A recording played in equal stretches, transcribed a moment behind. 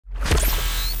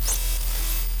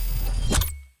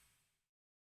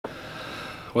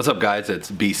What's up guys,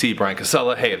 it's BC, Bryan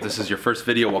Casella. Hey, if this is your first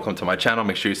video, welcome to my channel.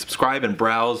 Make sure you subscribe and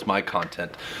browse my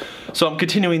content. So I'm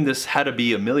continuing this How to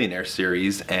Be a Millionaire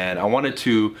series, and I wanted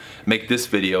to make this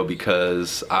video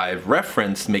because I've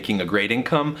referenced making a great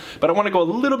income, but I want to go a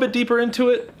little bit deeper into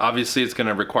it. Obviously it's going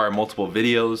to require multiple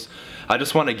videos. I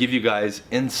just want to give you guys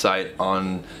insight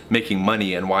on making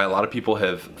money and why a lot of people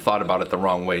have thought about it the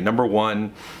wrong way. Number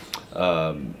one,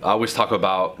 I always talk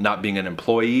about not being an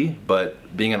employee, but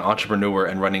being an entrepreneur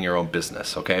and running your own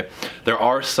business, okay? There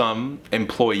are some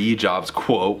employee jobs,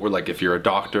 quote, where like if you're a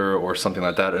doctor or something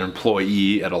like that, an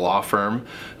employee at a law firm,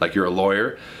 like you're a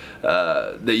lawyer,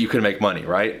 that you can make money,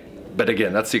 right? But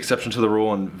again, that's the exception to the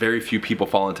rule, and very few people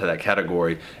fall into that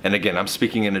category. And again, I'm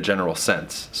speaking in a general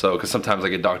sense. So, because sometimes I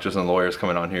get doctors and lawyers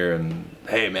coming on here and,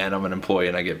 hey man, I'm an employee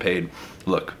and I get paid.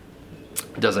 Look,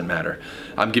 it doesn't matter.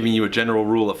 I'm giving you a general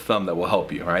rule of thumb that will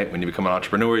help you, right? When you become an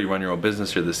entrepreneur, you run your own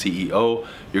business, you're the CEO,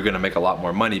 you're gonna make a lot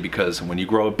more money because when you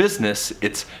grow a business,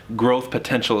 its growth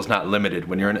potential is not limited.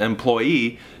 When you're an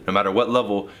employee, no matter what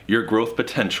level, your growth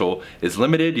potential is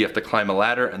limited. You have to climb a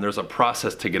ladder and there's a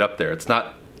process to get up there. It's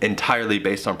not entirely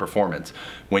based on performance.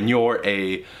 When you're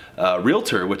a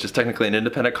realtor, which is technically an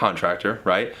independent contractor,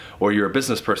 right? Or you're a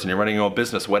business person, you're running your own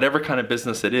business, whatever kind of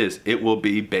business it is, it will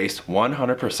be based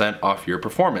 100% off your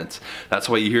performance. That's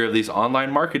why you hear of these online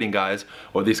marketing guys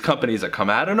or these companies that come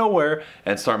out of nowhere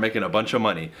and start making a bunch of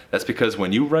money. That's because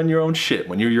when you run your own shit,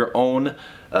 when you're your own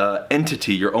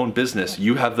entity, your own business,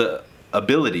 you have the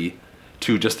ability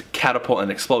to just catapult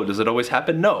and explode. Does it always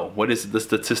happen? No. What is the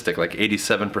statistic? Like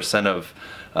 87% of,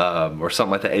 or something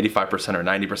like that, 85% or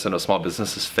 90% of small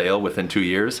businesses fail within 2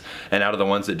 years. And out of the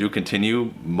ones that do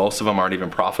continue, most of them aren't even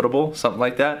profitable, something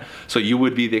like that. So you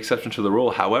would be the exception to the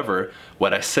rule. However,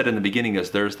 what I said in the beginning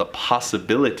is there's the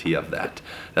possibility of that.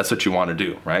 That's what you want to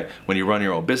do, right? When you run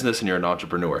your own business and you're an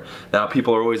entrepreneur. Now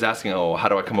people are always asking, oh, how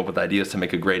do I come up with ideas to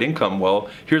make a great income? Well,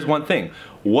 here's one thing.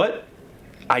 What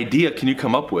idea can you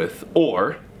come up with,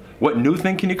 or what new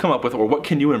thing can you come up with, or what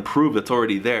can you improve that's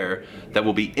already there that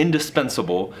will be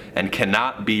indispensable and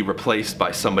cannot be replaced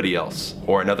by somebody else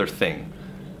or another thing,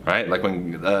 right? Like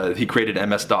when he created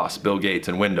MS-DOS, Bill Gates,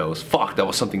 and Windows. Fuck, that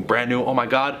was something brand new. Oh my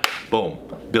God, boom,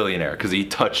 billionaire, because he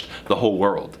touched the whole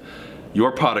world.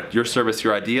 Your product, your service,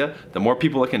 your idea, the more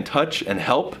people it can touch and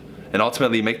help and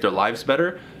ultimately make their lives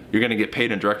better, you're gonna get paid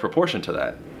in direct proportion to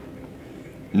that.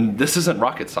 This isn't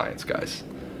rocket science, guys.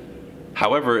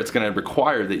 However, it's going to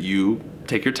require that you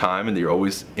take your time and that you're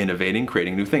always innovating,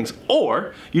 creating new things.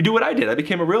 Or you do what I did. I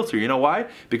became a realtor. You know why?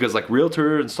 Because like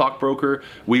realtor and stockbroker,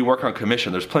 we work on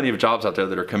commission. There's plenty of jobs out there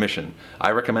that are commission.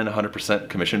 I recommend 100%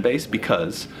 commission based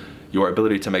because your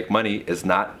ability to make money is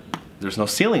not, there's no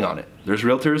ceiling on it. There's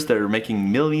realtors that are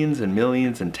making millions and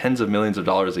millions and tens of millions of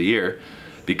dollars a year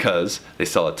because they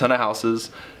sell a ton of houses,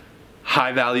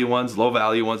 high value ones, low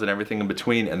value ones, and everything in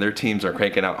between, and their teams are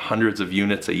cranking out hundreds of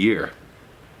units a year.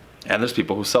 And there's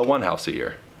people who sell one house a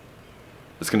year.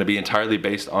 It's going to be entirely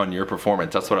based on your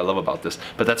performance. That's what I love about this.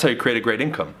 But that's how you create a great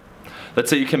income.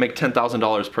 Let's say you can make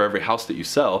 $10,000 per every house that you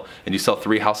sell, and you sell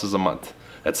 3 houses a month.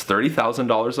 That's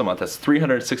 $30,000 a month. That's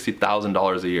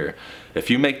 $360,000 a year.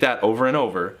 If you make that over and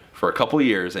over for a couple of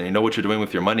years and you know what you're doing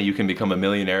with your money, you can become a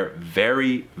millionaire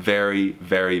very, very,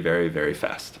 very, very, very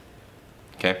fast.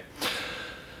 Okay?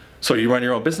 So you run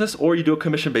your own business or you do a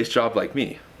commission-based job like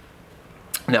me.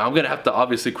 Now I'm gonna have to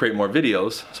obviously create more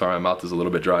videos, sorry my mouth is a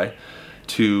little bit dry,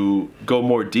 to go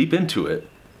more deep into it,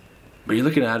 but you're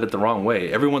looking at it the wrong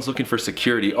way. Everyone's looking for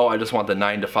security. Oh, I just want the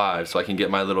 9 to 5 so I can get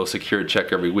my little secured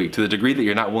check every week. To the degree that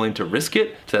you're not willing to risk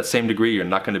it, to that same degree you're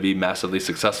not gonna be massively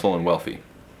successful and wealthy.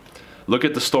 Look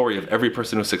at the story of every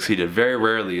person who succeeded. Very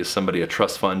rarely is somebody a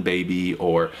trust fund baby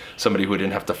or somebody who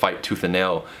didn't have to fight tooth and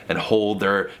nail and hold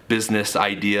their business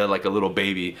idea like a little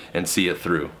baby and see it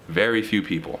through. Very few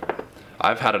people.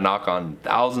 I've had to knock on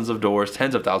thousands of doors,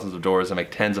 tens of thousands of doors, and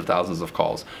make tens of thousands of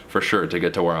calls for sure to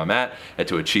get to where I'm at and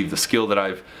to achieve the skill that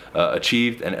I've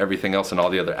achieved and everything else and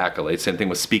all the other accolades. Same thing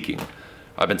with speaking.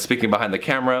 I've been speaking behind the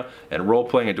camera and role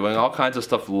playing and doing all kinds of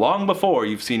stuff long before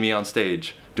you've seen me on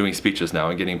stage doing speeches now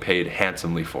and getting paid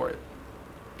handsomely for it.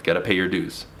 You gotta pay your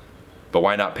dues. But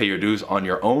why not pay your dues on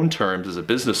your own terms as a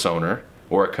business owner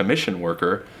or a commission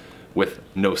worker with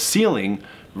no ceiling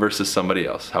versus somebody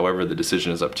else? However, the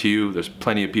decision is up to you. There's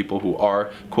plenty of people who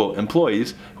are, quote,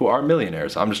 employees who are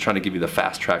millionaires. I'm just trying to give you the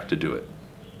fast track to do it.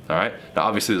 All right? Now,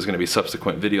 obviously, there's going to be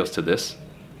subsequent videos to this.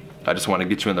 I just want to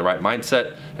get you in the right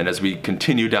mindset, and as we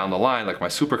continue down the line, like my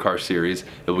supercar series,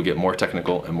 it will get more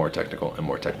technical and more technical and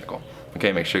more technical.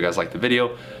 Okay, make sure you guys like the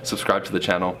video, subscribe to the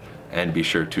channel, and be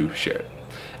sure to share it.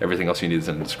 Everything else you need is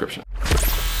in the description.